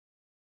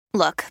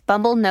Look,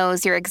 Bumble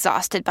knows you're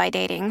exhausted by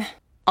dating.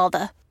 All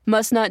the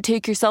must not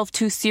take yourself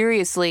too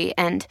seriously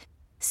and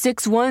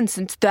 6'1"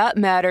 since that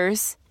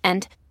matters.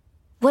 And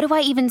what do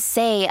I even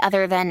say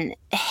other than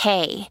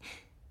hey?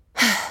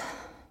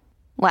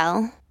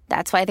 Well,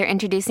 that's why they're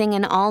introducing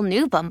an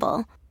all-new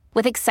Bumble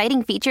with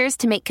exciting features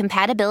to make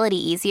compatibility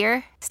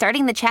easier,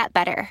 starting the chat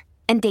better,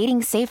 and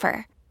dating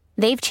safer.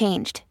 They've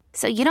changed,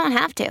 so you don't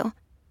have to.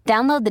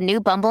 Download the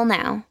new Bumble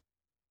now.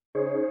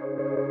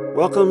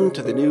 Welcome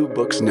to the New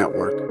Books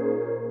Network.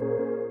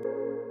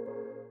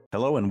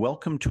 Hello and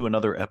welcome to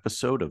another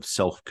episode of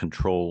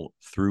Self-Control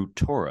Through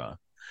Torah.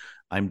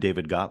 I'm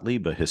David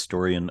Gottlieb, a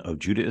historian of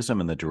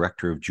Judaism and the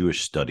director of Jewish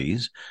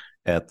Studies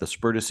at the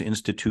Spertus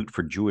Institute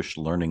for Jewish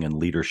Learning and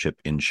Leadership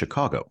in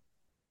Chicago.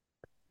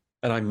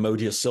 And I'm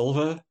Middah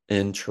Silva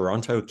in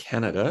Toronto,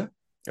 Canada,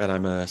 and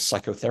I'm a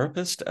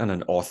psychotherapist and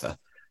an author.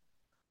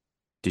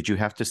 Did you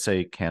have to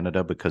say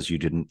Canada because you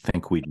didn't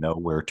think we'd know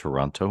where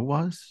Toronto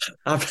was?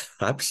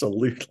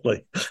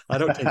 Absolutely. I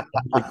don't take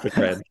anything for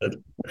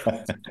granted.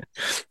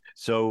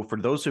 So for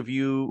those of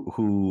you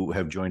who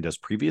have joined us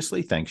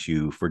previously, thanks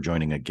you for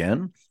joining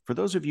again. For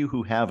those of you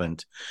who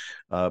haven't,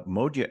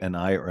 Middah and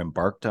I are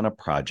embarked on a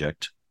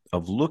project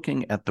of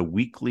looking at the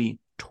weekly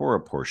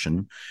Torah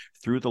portion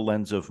through the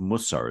lens of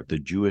Musar, the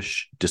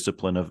Jewish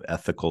discipline of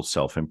ethical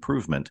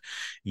self-improvement,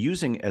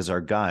 using as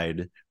our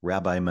guide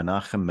Rabbi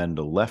Menachem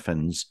Mendel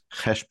Leffen's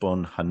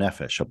Cheshbon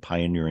HaNefesh, a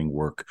pioneering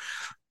work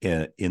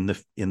in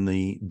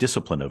the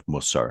discipline of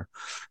Musar.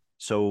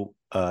 So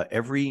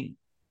every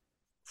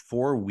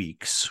 4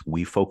 weeks,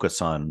 we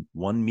focus on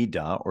one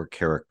Middah or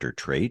character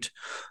trait,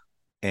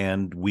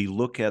 and we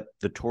look at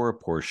the Torah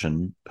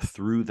portion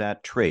through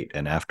that trait.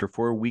 And after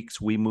 4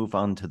 weeks, we move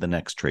on to the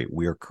next trait.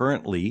 We are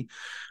currently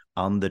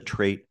on the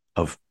trait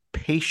of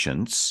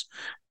patience,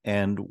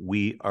 and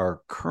we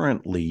are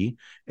currently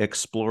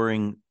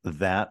exploring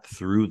that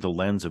through the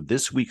lens of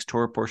this week's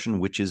Torah portion,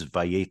 which is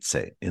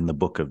Vayetze in the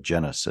book of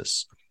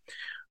Genesis.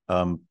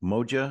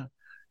 Middah,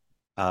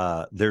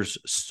 there's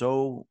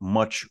so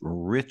much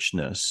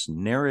richness,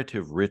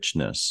 narrative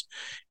richness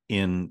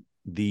in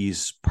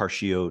these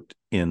parshiot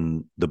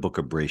in the book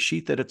of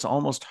Breshit that it's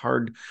almost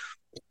hard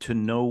to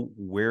know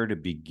where to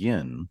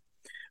begin.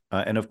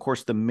 And of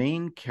course, the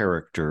main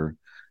character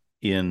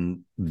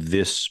in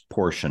this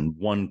portion,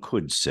 one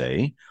could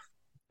say,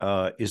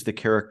 is the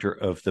character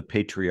of the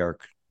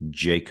patriarch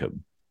Jacob.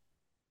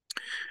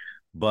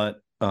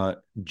 But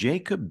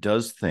Jacob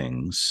does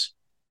things,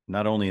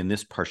 not only in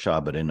this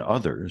parsha, but in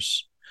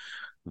others,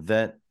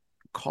 that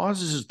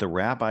causes the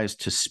rabbis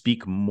to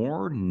speak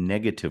more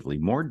negatively,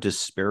 more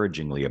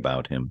disparagingly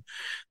about him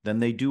than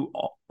they do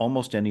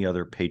almost any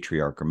other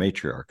patriarch or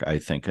matriarch, I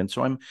think. And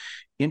so I'm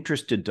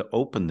interested to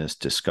open this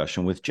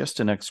discussion with just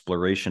an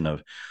exploration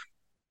of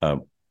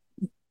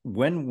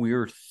when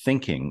we're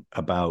thinking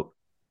about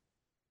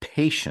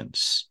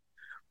patience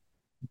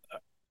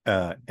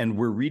and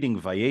we're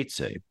reading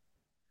Vayetze,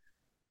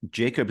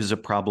 Jacob is a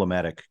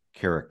problematic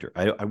character.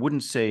 I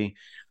wouldn't say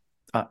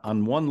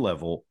on one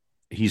level,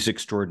 he's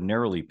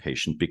extraordinarily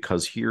patient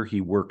because here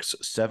he works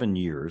 7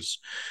 years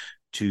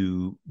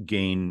to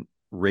gain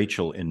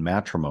Rachel in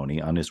matrimony.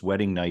 On his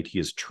wedding night, he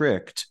is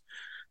tricked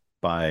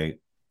by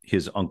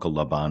his uncle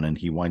Laban, and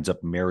he winds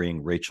up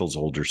marrying Rachel's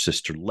older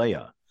sister,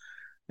 Leah.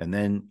 And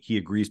then he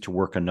agrees to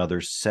work another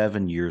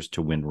 7 years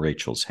to win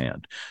Rachel's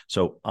hand.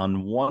 So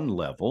on one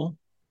level,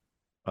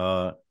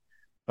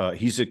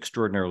 he's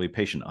extraordinarily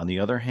patient. On the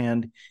other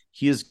hand,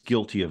 he is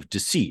guilty of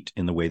deceit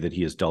in the way that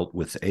he has dealt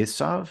with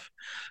Esav,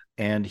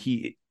 and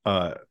he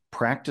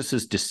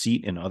practices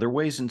deceit in other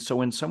ways. And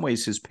so in some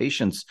ways, his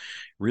patience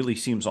really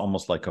seems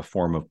almost like a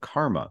form of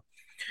karma.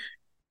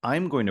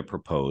 I'm going to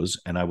propose,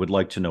 and I would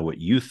like to know what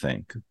you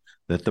think,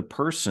 that the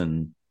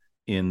person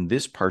in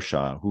this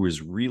parsha who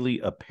is really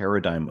a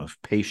paradigm of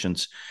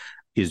patience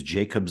is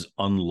Jacob's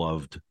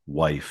unloved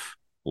wife,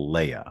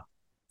 Leah.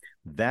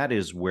 That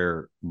is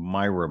where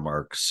my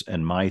remarks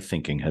and my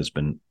thinking is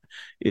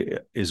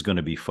going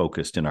to be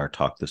focused in our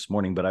talk this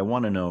morning. But I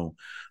want to know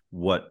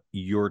what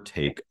your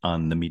take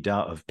on the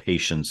Middah of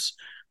patience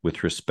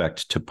with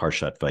respect to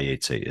Parshat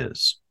Vayetze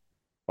is.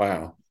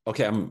 Wow.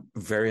 Okay, I'm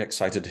very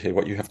excited to hear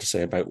what you have to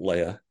say about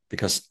Leah,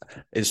 because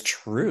it's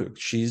true.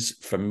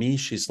 For me,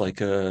 she's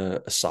like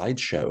a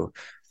sideshow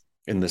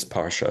in this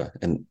parsha,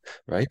 and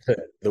right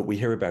that we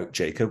hear about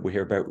Jacob, we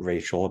hear about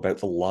Rachel, about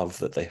the love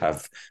that they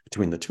have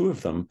between the two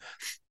of them,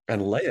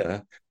 and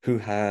Leah, who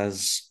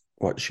has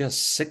she has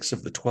 6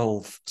 of the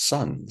 12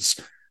 sons.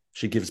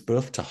 She gives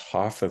birth to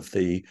half of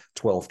the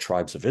 12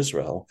 tribes of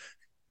Israel,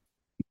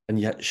 and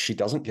yet she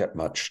doesn't get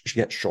much. She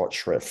gets short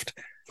shrift.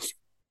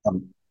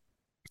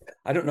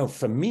 I don't know.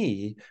 For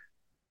me,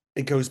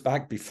 it goes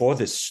back before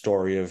this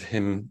story of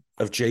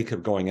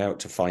Jacob going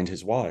out to find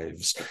his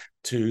wives,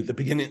 to the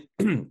beginning,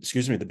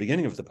 the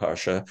beginning of the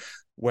Parsha,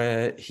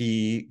 where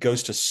he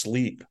goes to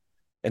sleep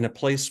in a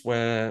place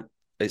where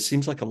it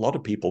seems like a lot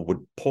of people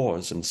would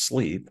pause and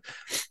sleep.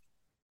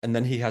 And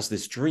then he has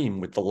this dream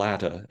with the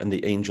ladder and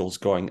the angels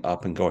going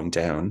up and going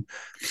down.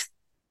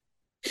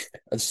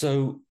 And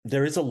so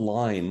there is a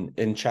line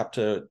in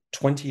chapter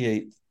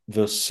 28,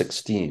 verse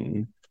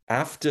 16,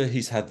 after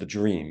he's had the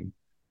dream.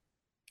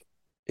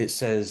 It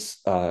says,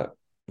 Vayikatz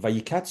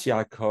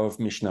Yaakov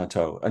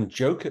Mishnato, and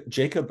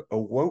Jacob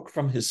awoke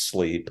from his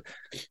sleep,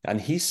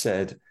 and he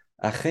said,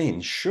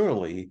 Achen,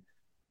 surely,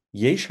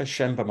 Yesh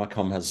Hashem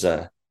b'makom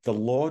hazeh, the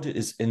Lord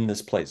is in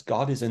this place,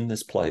 God is in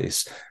this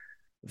place,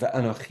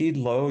 Ve'anochi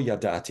lo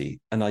yadati,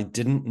 and I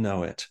didn't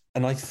know it.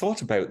 And I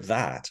thought about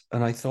that,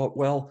 and I thought,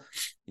 well,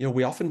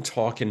 we often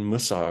talk in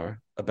Musar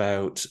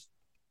about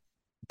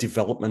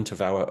development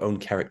of our own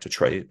character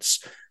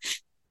traits,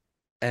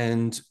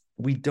 and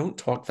we don't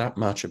talk that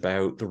much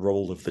about the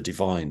role of the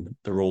divine,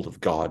 the role of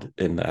God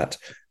in that.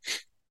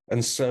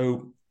 And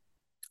so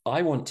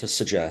I want to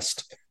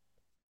suggest,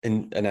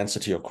 in an answer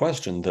to your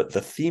question, that the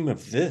theme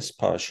of this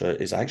parsha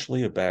is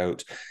actually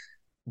about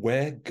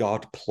where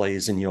God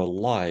plays in your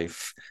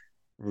life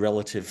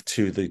relative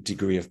to the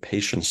degree of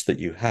patience that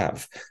you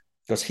have.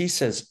 Because he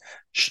says,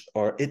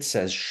 or it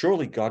says,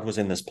 surely God was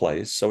in this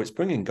place. So it's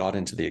bringing God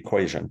into the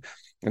equation.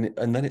 And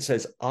then it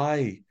says,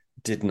 I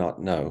did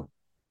not know.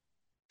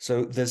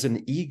 So there's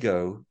an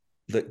ego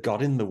that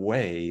got in the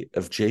way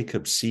of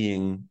Jacob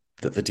seeing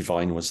that the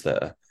divine was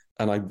there.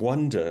 And I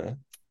wonder,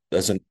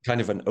 there's a kind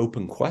of an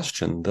open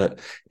question, that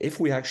if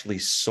we actually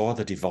saw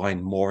the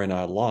divine more in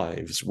our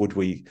lives, would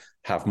we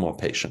have more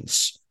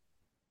patience?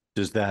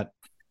 Does that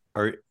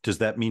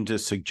mean to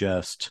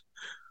suggest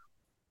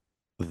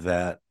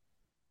that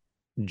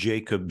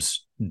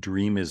Jacob's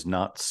dream is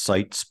not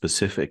site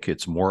specific?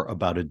 It's more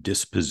about a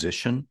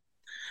disposition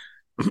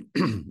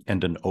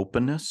and an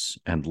openness,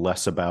 and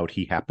less about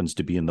he happens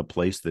to be in the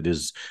place that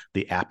is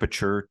the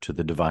aperture to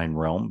the divine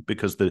realm,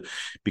 because the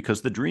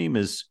dream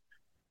is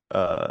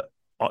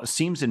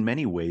seems in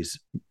many ways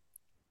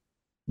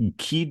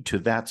keyed to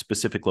that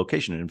specific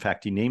location. And in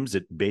fact, he names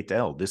it Beit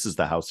El. This is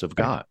the house of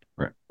God.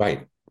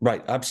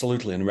 Right,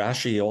 absolutely. And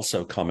Rashi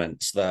also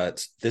comments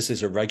that this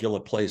is a regular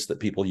place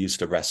that people used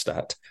to rest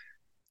at.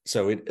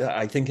 So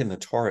I think in the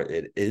Torah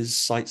it is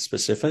site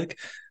specific,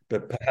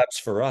 but perhaps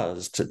for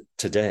us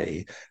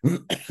today,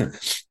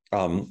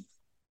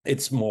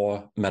 it's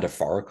more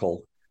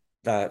metaphorical.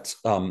 That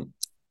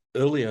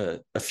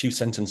earlier, a few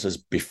sentences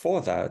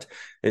before that,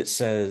 it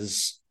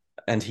says,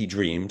 and he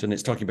dreamed, and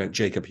it's talking about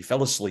Jacob. He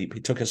fell asleep, he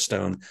took a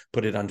stone,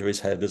 put it under his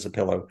head as a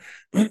pillow,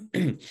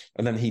 and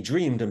then he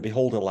dreamed, and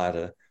behold, a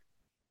ladder,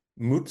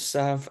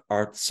 mutsav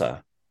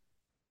artsa,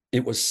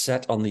 it was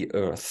set on the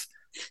earth.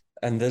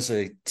 And there's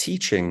a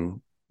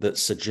teaching that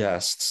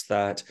suggests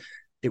that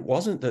it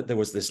wasn't that there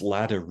was this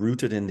ladder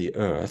rooted in the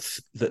earth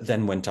that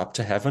then went up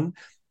to heaven,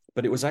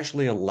 but it was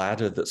actually a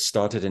ladder that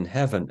started in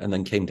heaven and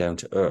then came down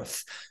to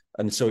earth.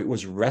 And so it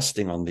was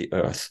resting on the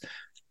earth.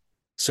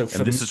 So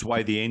this is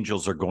why the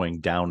angels are going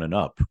down and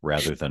up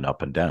rather than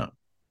up and down.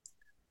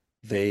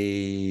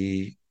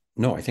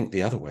 No, I think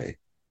the other way.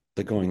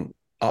 They're going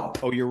up.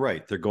 Oh, you're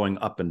right. They're going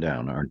up and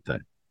down, aren't they?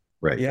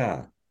 Right.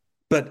 Yeah.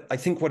 But I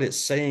think what it's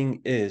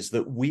saying is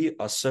that we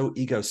are so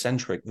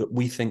egocentric that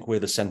we think we're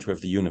the center of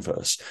the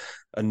universe.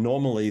 And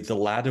normally the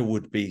ladder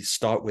would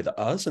start with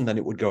us and then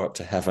it would go up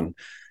to heaven.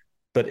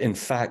 But in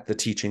fact, the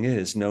teaching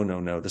is,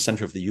 no. The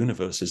center of the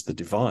universe is the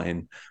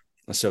divine.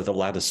 So the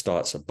ladder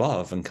starts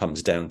above and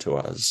comes down to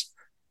us.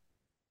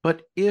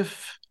 But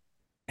if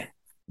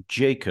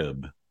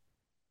Jacob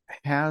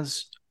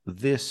has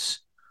this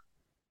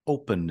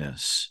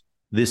openness,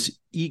 this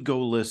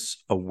egoless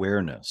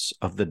awareness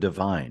of the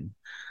divine,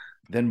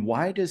 then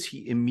why does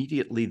he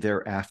immediately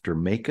thereafter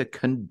make a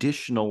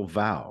conditional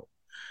vow?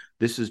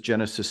 This is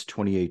Genesis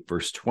 28,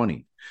 verse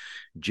 20.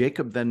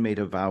 Jacob then made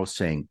a vow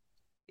saying,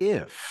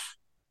 if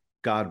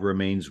God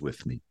remains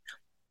with me,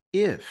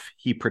 if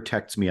he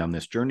protects me on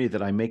this journey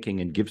that I'm making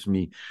and gives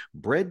me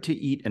bread to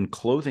eat and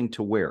clothing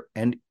to wear,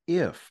 and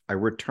if I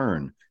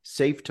return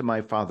safe to my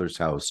father's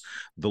house,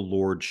 the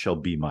Lord shall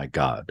be my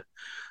God.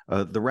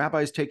 The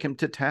rabbis take him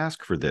to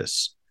task for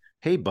this.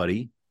 Hey,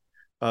 buddy,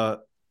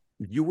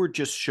 you were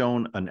just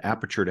shown an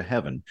aperture to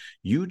heaven.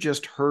 You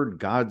just heard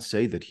God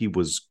say that he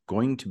was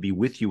going to be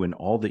with you in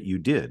all that you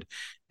did,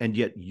 and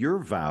yet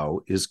your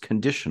vow is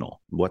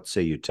conditional. What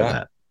say you to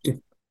that?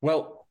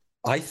 Well,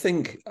 I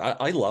think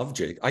I love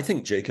Jacob. I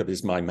think Jacob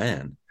is my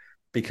man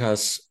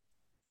because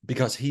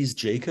he's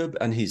Jacob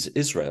and he's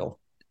Israel,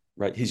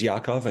 right? He's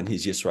Yaakov and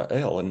he's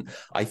Yisrael. And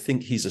I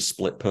think he's a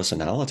split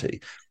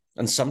personality.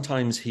 And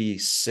sometimes he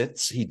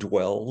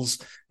dwells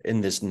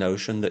in this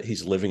notion that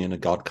he's living in a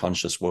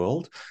God-conscious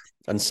world.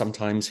 And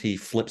sometimes he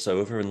flips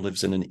over and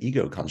lives in an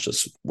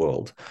ego-conscious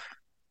world.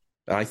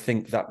 I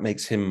think that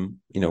makes him,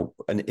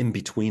 an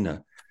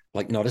in-betweener,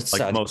 like not as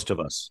like most of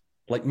us.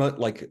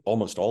 Like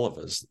almost all of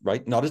us,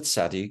 right? Not a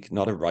tzaddik,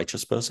 not a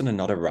righteous person, and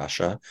not a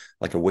rasha,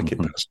 like a wicked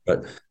person,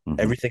 but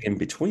everything in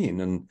between.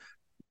 And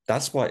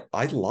that's why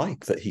I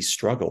like that he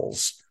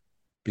struggles,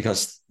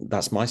 because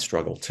that's my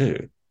struggle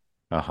too.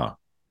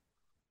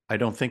 I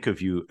don't think of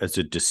you as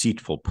a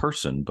deceitful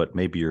person, but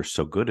maybe you're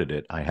so good at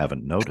it, I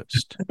haven't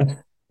noticed.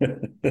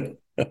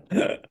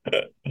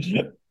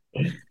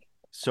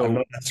 So I'm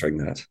not answering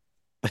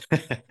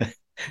that.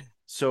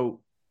 So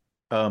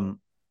Um,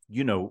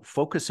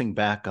 focusing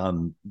back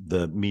on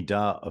the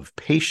Middah of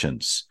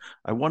patience,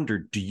 I wonder,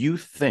 do you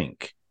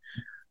think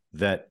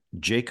that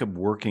Jacob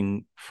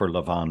working for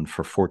Lavan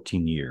for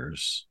 14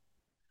 years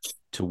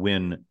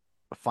to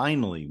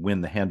finally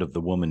win the hand of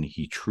the woman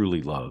he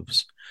truly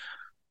loves,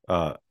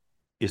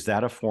 is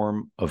that a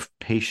form of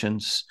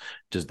patience?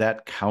 Does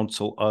that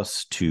counsel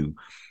us to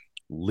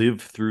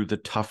live through the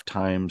tough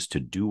times, to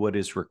do what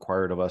is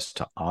required of us,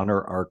 to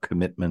honor our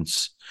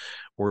commitments?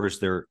 Or is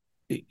there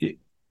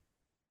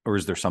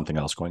something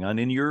else going on?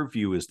 In your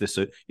view, is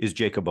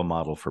Jacob a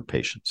model for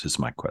patience, is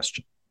my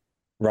question.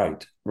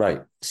 Right.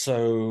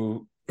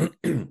 So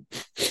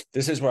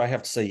this is where I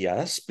have to say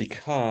yes,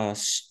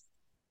 because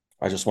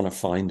I just want to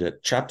find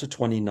it. Chapter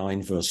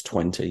 29, verse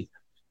 20.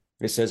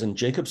 It says, and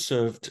Jacob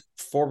served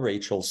for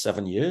Rachel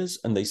 7 years,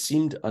 and they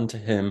seemed unto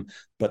him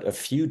but a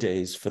few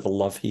days for the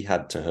love he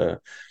had to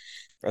her.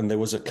 And there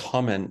was a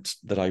comment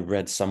that I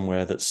read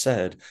somewhere that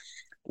said,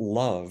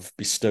 love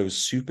bestows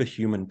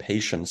superhuman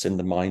patience in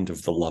the mind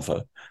of the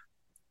lover.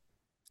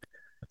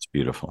 That's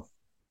beautiful.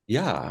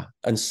 Yeah.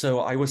 And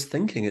so I was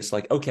thinking, it's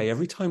like, okay,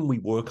 every time we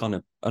work on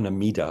a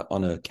Middah,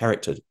 on a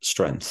character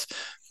strength,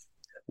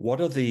 what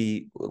are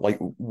the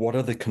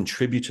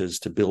contributors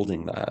to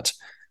building that?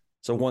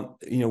 So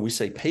we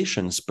say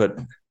patience, but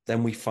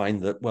then we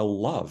find that,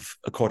 well, love,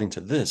 according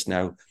to this,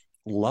 now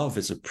love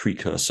is a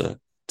precursor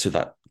to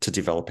that, to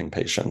developing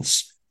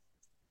patience.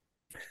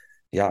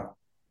 Yeah.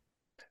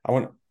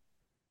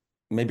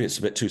 Maybe it's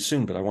a bit too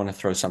soon, but I want to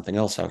throw something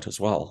else out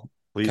as well.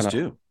 Please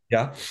do.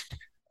 Yeah.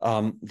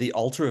 The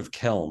Altar of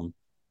Kelm,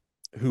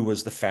 who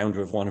was the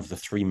founder of one of the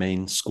three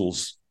main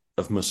schools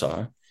of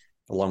Musar,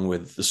 along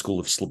with the school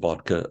of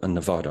Slobodka and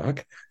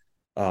Navardak,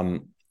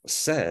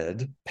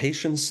 said,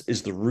 patience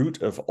is the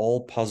root of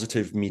all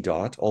positive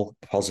midot, all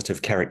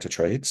positive character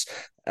traits,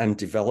 and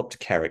developed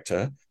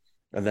character.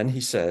 And then he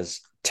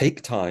says,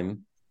 take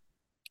time,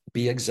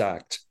 be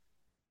exact,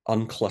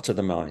 unclutter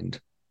the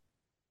mind.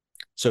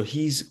 So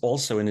he's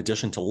also, in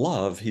addition to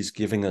love, he's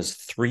giving us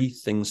 3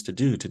 things to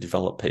do to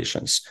develop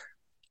patience.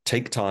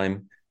 Take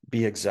time,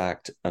 be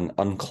exact, and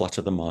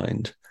unclutter the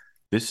mind.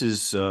 This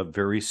is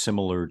very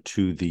similar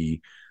to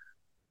the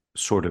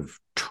sort of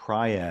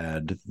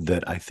triad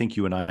that I think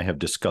you and I have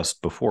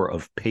discussed before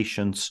of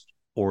patience,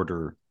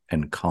 order,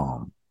 and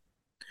calm,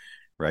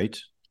 right?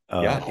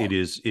 Yeah. It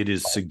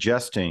is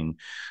suggesting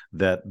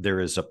that there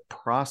is a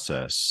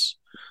process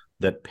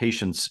that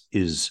patience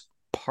is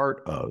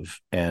part of.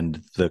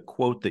 And the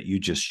quote that you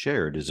just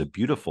shared is a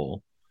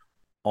beautiful,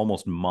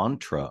 almost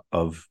mantra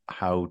of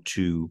how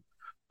to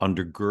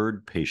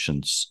undergird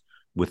patience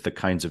with the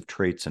kinds of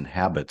traits and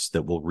habits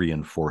that will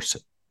reinforce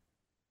it.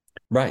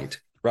 Right.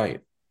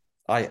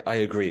 I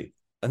agree.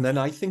 And then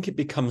I think it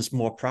becomes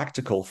more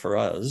practical for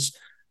us.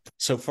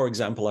 So, for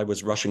example, I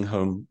was rushing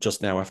home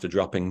just now after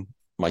dropping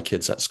my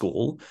kids at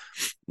school,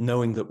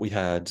 knowing that we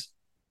had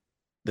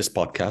this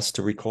podcast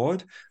to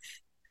record.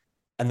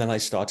 And then I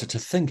started to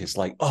think, it's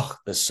like, oh,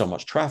 there's so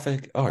much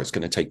traffic. Oh, it's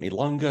going to take me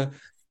longer.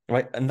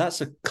 Right. And that's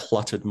a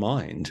cluttered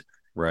mind.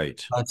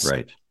 Right.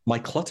 My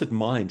cluttered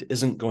mind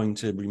isn't going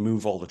to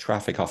remove all the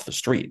traffic off the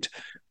street.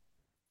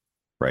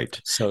 Right.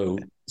 So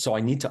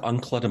I need to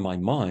unclutter my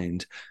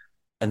mind,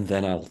 and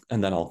then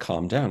I'll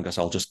calm down, because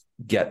I'll just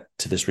get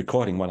to this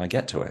recording when I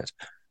get to it.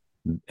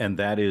 And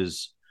that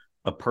is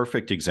a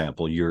perfect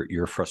example.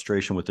 Your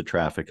frustration with the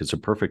traffic is a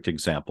perfect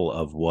example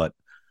of what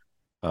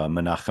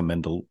Menachem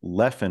Mendel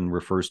Leffin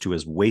refers to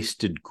as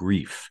wasted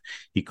grief.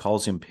 He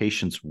calls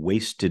impatience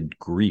wasted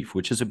grief,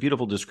 which is a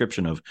beautiful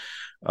description of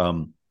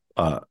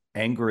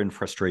anger and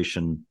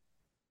frustration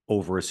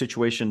over a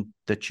situation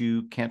that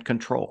you can't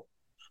control.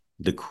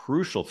 The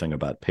crucial thing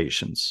about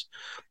patience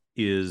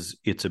is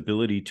its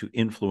ability to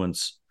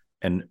influence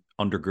and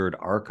undergird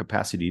our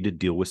capacity to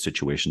deal with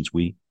situations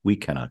we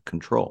cannot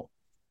control.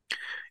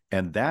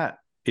 And that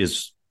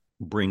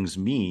brings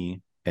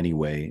me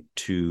anyway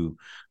to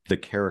the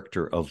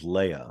character of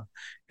Leah.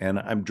 And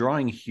I'm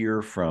drawing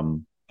here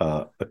from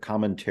a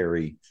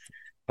commentary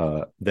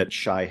that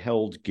Shai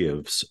Held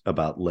gives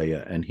about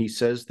Leah. And he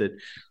says that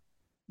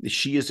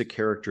she is a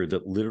character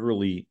that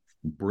literally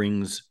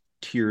brings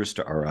tears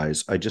to our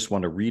eyes. I just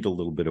want to read a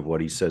little bit of what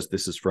he says.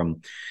 This is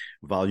from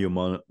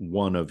volume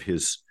 1 of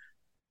his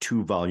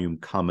 2-volume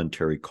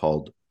commentary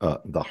called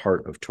The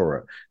Heart of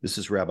Torah. This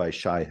is Rabbi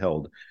Shai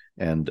Held,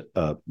 and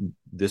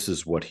this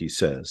is what he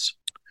says.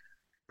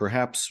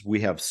 Perhaps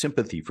we have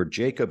sympathy for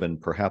Jacob and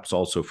perhaps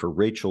also for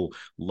Rachel,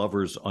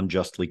 lovers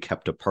unjustly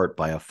kept apart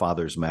by a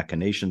father's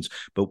machinations.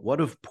 But what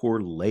of poor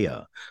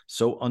Leah,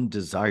 so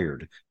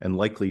undesired and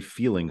likely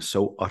feeling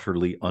so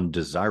utterly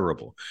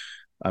undesirable?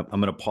 I'm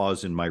going to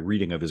pause in my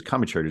reading of his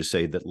commentary to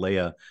say that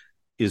Leah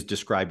is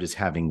described as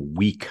having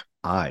weak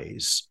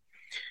eyes.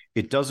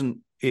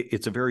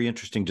 It's a very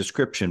interesting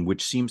description,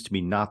 which seems to me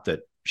not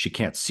that she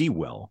can't see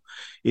well.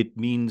 It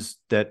means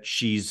that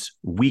she's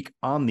weak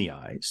on the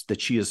eyes,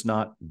 that she is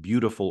not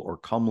beautiful or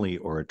comely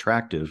or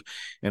attractive,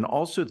 and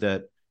also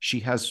that she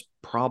has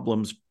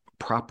problems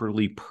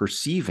properly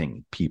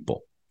perceiving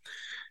people.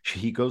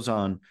 He goes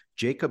on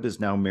Jacob is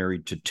now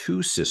married to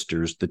two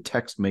sisters. The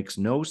text makes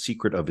no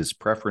secret of his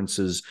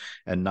preferences,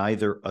 and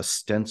neither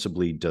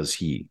ostensibly does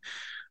he.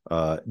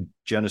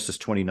 Genesis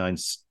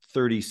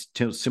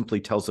 29:30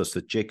 simply tells us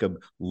that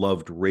Jacob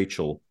loved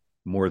Rachel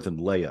more than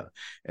Leah.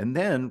 And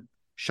then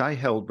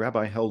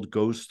Rabbi Held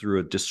goes through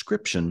a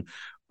description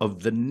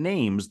of the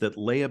names that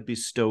Leah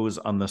bestows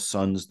on the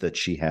sons that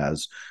she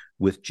has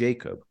with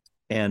Jacob.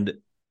 And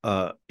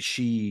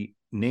she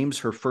names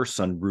her first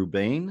son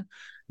Reuben,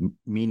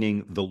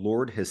 meaning the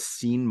Lord has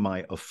seen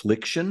my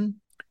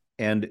affliction.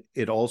 And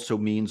it also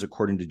means,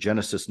 according to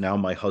Genesis, now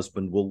my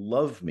husband will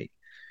love me.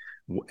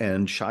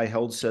 And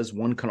Shai-Held says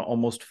one can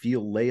almost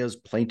feel Leah's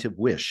plaintive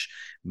wish.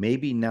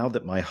 Maybe now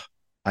that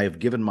I have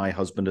given my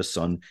husband a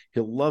son,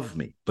 he'll love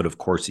me. But of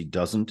course he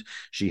doesn't.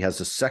 She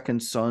has a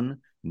second son,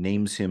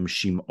 names him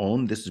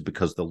Shimon. This is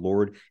because the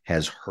Lord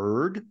has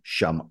heard,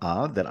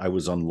 Sham'ah, that I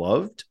was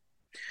unloved.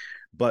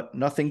 But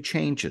nothing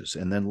changes.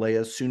 And then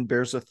Leah soon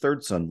bears a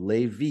third son,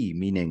 Levi,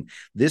 meaning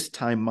this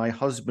time my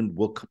husband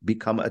will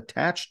become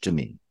attached to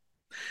me.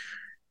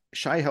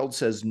 Shai-Held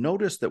says,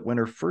 notice that when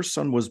her first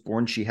son was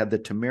born, she had the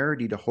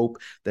temerity to hope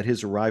that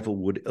his arrival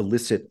would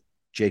elicit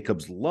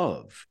Jacob's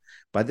love.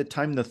 By the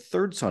time the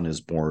third son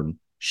is born,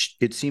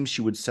 it seems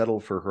she would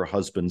settle for her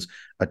husband's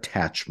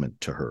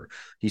attachment to her.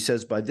 He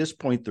says, by this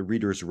point, the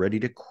reader is ready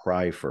to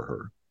cry for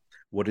her.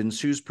 What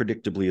ensues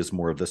predictably is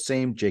more of the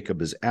same.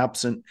 Jacob is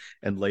absent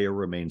and Leah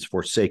remains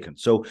forsaken.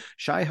 So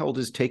Shai-Held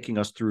is taking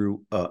us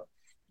through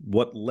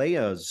what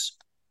Leah's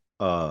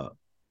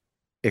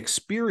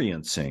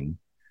experiencing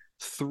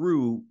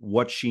through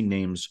what she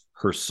names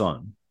her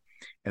son.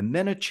 And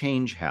then a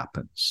change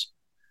happens.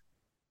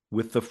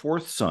 With the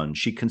fourth son,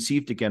 she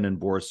conceived again and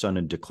bore a son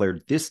and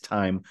declared, this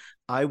time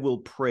I will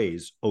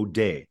praise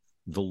Odeh,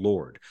 the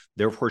Lord.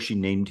 Therefore, she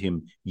named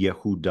him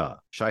Yehudah.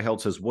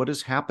 Shai-Held says, what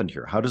has happened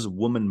here? How does a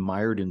woman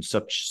mired in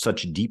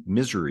such deep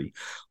misery,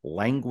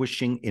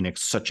 languishing in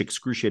such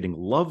excruciating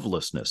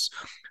lovelessness,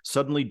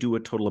 suddenly do a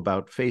total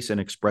about-face and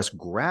express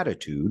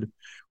gratitude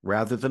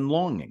rather than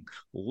longing?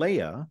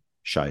 Leah,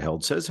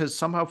 Shai-Held says, has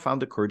somehow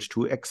found the courage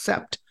to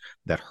accept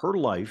that her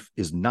life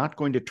is not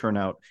going to turn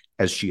out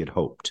as she had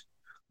hoped.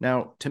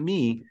 Now, to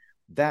me,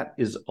 that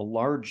is a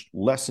large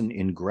lesson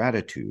in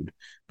gratitude,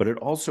 but it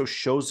also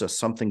shows us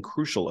something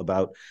crucial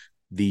about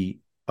the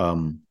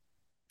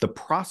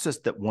process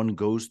that one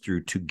goes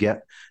through to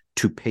get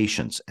to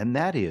patience, and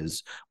that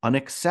is an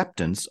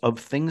acceptance of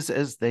things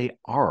as they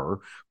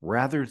are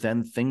rather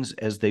than things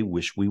as they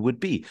wish we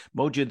would be.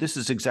 Moja, this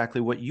is exactly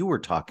what you were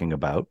talking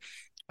about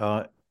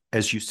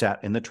as you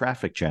sat in the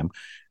traffic jam,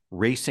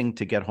 racing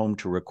to get home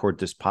to record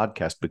this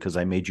podcast because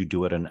I made you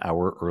do it an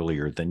hour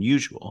earlier than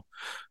usual.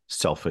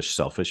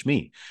 Selfish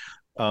me.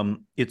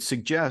 It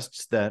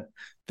suggests that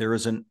there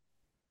is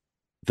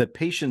that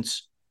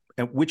patience,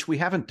 which we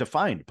haven't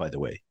defined, by the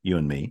way, you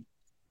and me,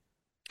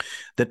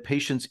 that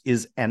patience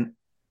is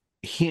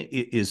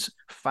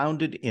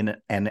founded in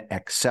an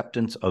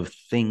acceptance of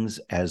things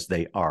as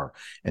they are.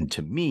 And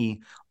to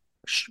me,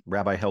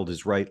 Rabbi Held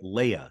is right.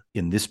 Leah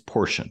in this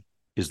portion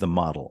is the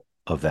model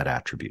of that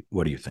attribute.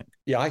 What do you think?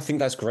 Yeah, I think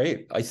that's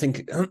great. I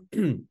think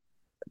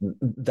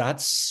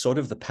that's sort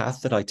of the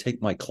path that I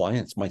take my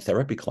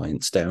therapy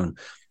clients down,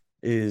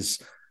 is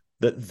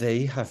that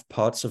they have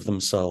parts of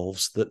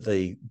themselves that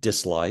they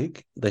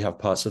dislike. They have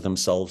parts of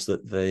themselves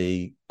that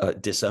they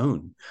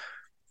disown.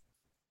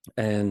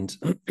 And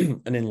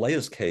in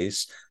Leah's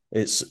case,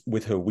 it's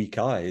with her weak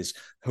eyes.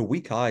 Her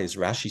weak eyes,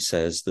 Rashi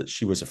says that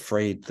she was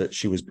afraid that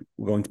she was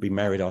going to be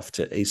married off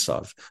to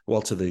Esav,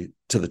 to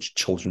the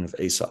children of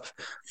Esav.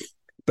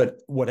 But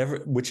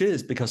which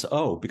is because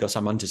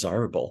I'm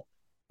undesirable.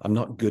 I'm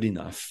not good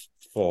enough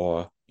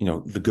for,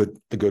 the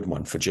good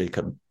one, for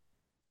Jacob.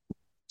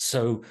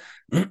 So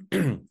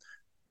the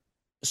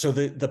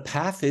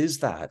path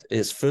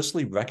is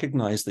firstly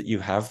recognize that you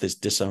have this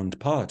disowned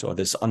part or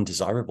this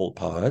undesirable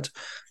part,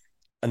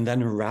 and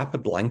then wrap a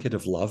blanket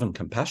of love and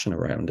compassion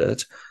around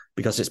it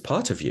because it's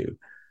part of you.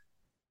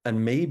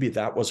 And maybe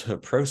that was her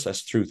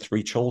process through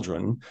 3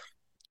 children.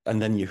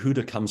 And then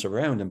Yehudah comes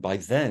around, and by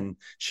then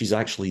she's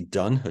actually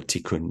done her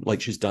tikkun,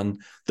 like she's done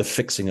the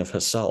fixing of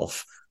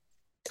herself,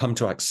 come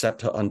to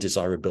accept her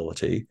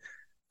undesirability,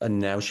 and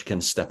now she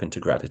can step into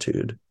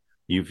gratitude.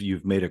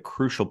 You've made a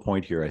crucial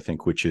point here, I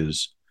think, which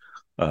is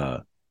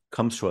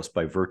comes to us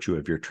by virtue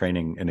of your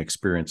training and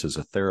experience as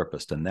a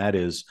therapist, and that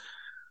is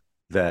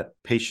that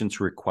patience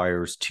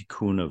requires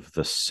tikkun of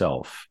the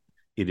self.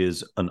 It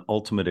is an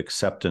ultimate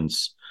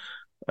acceptance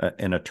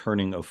and a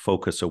turning of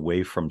focus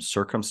away from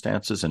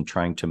circumstances and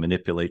trying to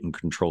manipulate and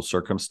control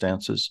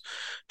circumstances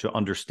to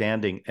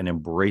understanding and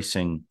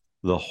embracing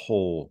the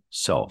whole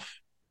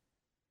self.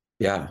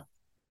 Yeah.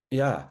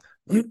 I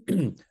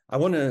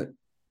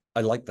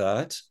like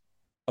that.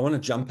 I want to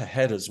jump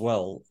ahead as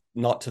well,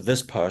 not to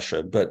this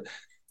parsha, but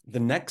the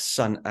next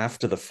son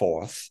after the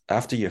fourth,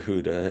 after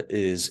Yehudah,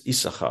 is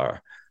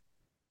Issachar.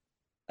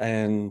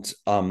 And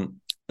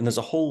there's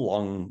a whole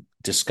long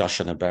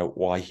discussion about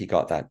why he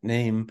got that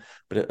name,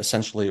 but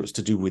essentially it was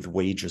to do with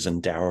wages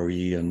and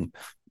dowry and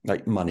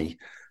like money.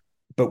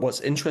 But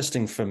what's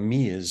interesting for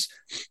me is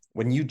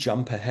when you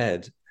jump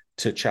ahead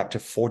to chapter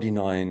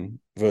 49,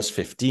 verse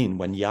 15,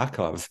 when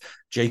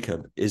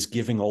Jacob, is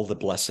giving all the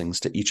blessings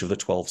to each of the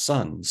 12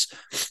 sons,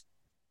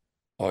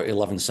 or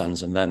 11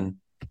 sons, and then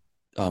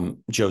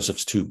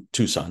Joseph's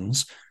two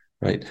sons,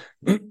 right?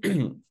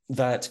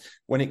 That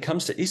when it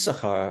comes to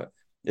Issachar,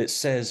 it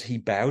says he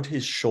bowed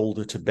his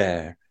shoulder to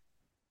bear.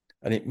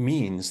 And it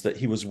means that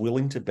he was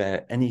willing to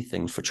bear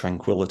anything for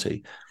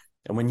tranquility.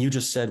 And when you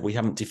just said we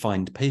haven't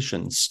defined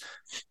patience,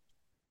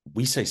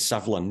 we say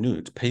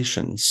savlanut,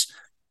 patience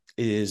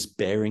is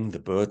bearing the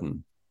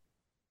burden.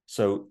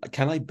 So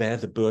can I bear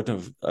the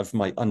burden of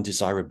my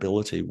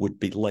undesirability would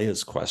be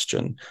Leah's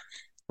question.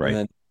 Right. And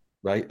then,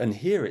 right. And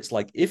here it's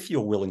like, if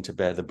you're willing to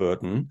bear the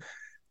burden,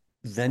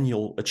 then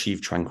you'll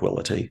achieve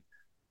tranquility.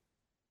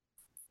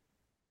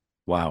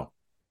 Wow.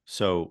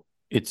 So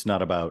it's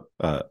not about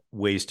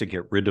ways to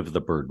get rid of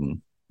the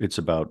burden. It's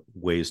about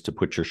ways to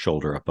put your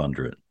shoulder up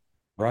under it.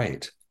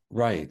 Right.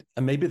 Right.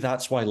 And maybe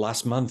that's why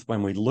last month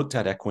when we looked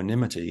at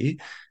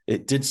equanimity,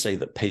 it did say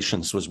that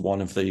patience was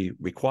one of the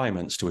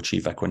requirements to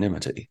achieve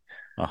equanimity.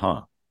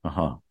 And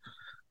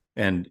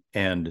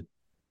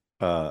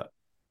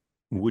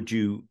would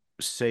you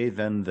say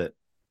then that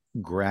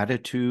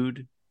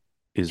gratitude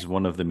is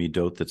one of the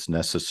midot that's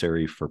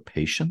necessary for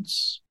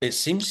patience? It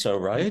seems so,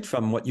 right?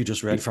 From what you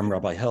just read from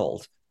Rabbi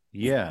Held.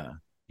 Yeah.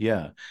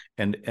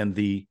 And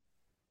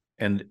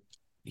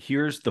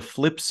here's the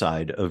flip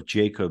side of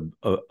Jacob,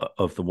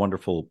 of the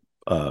wonderful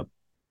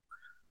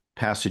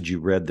passage you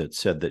read that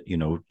said that,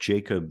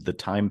 Jacob, the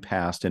time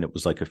passed and it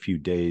was like a few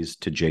days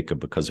to Jacob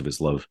because of his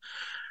love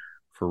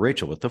for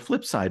Rachel. But the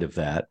flip side of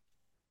that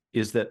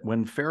is that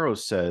when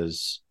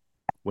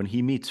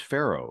he meets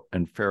Pharaoh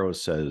and Pharaoh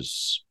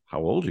says, "How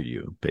old are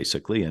you?"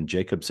 basically, and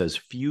Jacob says,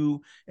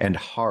 "Few and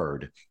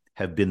hard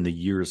have been the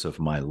years of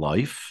my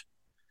life."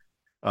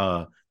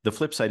 The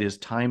flip side is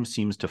time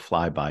seems to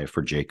fly by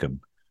for Jacob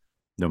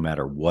no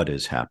matter what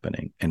is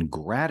happening. And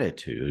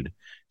gratitude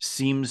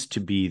seems to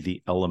be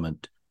the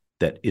element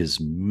that is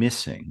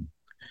missing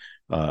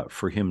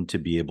for him to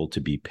be able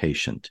to be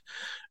patient.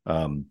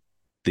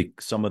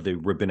 Some of the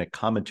rabbinic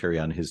commentary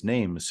on his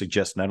name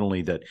suggests not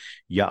only that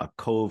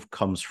Yaakov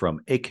comes from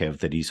Ekev,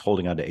 that he's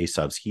holding on to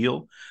Esav's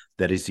heel,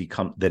 that he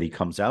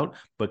comes out,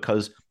 but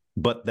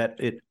that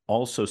it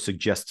also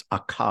suggests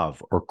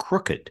akav, or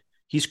crooked.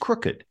 He's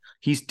crooked.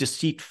 He's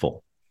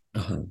deceitful.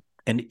 Uh-huh.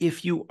 And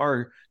if you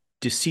are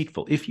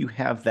deceitful, if you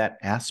have that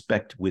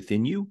aspect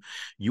within you,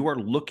 you are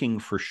looking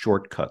for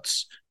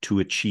shortcuts to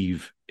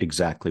achieve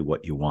exactly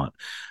what you want.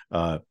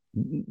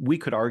 We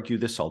could argue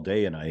this all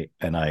day, and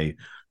I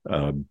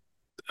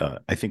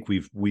think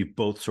we've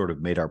both sort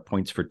of made our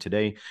points for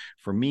today.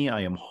 For me,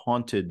 I am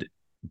haunted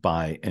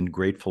by and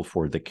grateful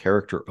for the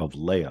character of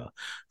Leah,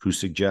 who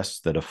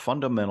suggests that a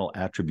fundamental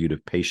attribute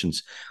of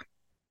patience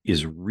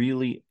is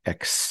really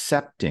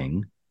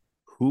accepting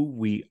who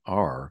we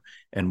are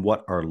and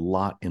what our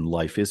lot in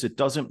life is. It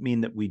doesn't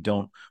mean that we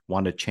don't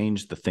want to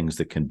change the things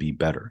that can be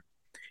better.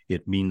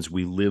 It means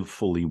we live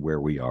fully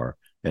where we are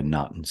and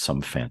not in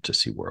some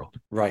fantasy world.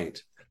 Right.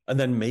 And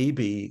then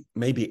maybe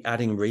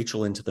adding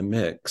Rachel into the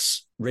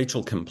mix.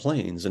 Rachel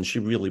complains and she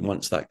really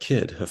wants that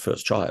kid, her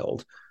first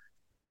child.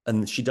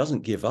 And she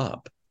doesn't give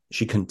up.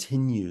 She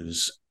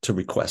continues to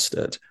request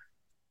it.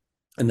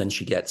 And then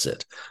she gets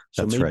it.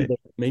 So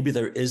maybe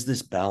there is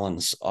this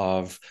balance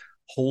of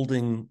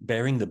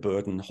bearing the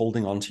burden,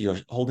 holding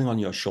on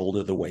your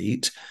shoulder the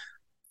weight,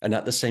 and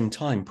at the same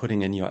time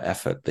putting in your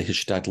effort, the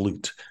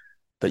hishtadlut,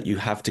 that you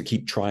have to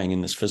keep trying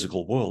in this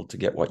physical world to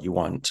get what you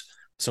want.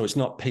 So it's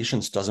not,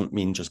 patience doesn't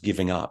mean just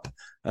giving up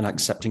and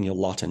accepting your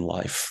lot in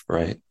life,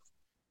 right?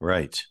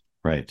 Right.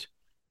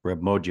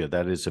 Reb Modya,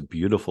 that is a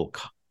beautiful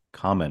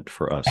comment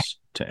for us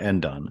to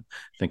end on.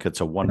 I think it's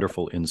a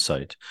wonderful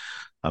insight.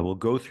 I will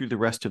go through the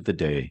rest of the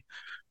day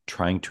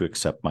trying to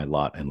accept my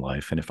lot in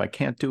life. And if I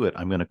can't do it,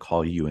 I'm going to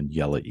call you and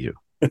yell at you.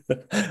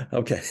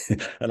 Okay.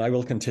 And I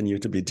will continue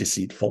to be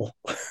deceitful.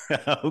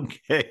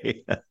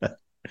 Okay.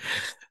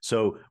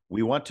 So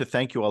we want to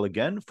thank you all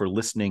again for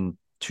listening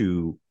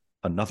to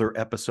another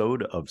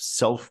episode of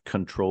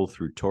Self-Control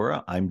Through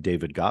Torah. I'm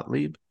David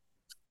Gottlieb.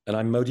 And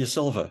I'm Modya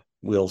Silva.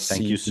 We'll see.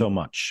 Thank you so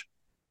much.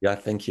 Yeah,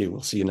 thank you.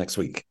 We'll see you next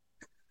week.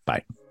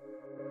 Bye.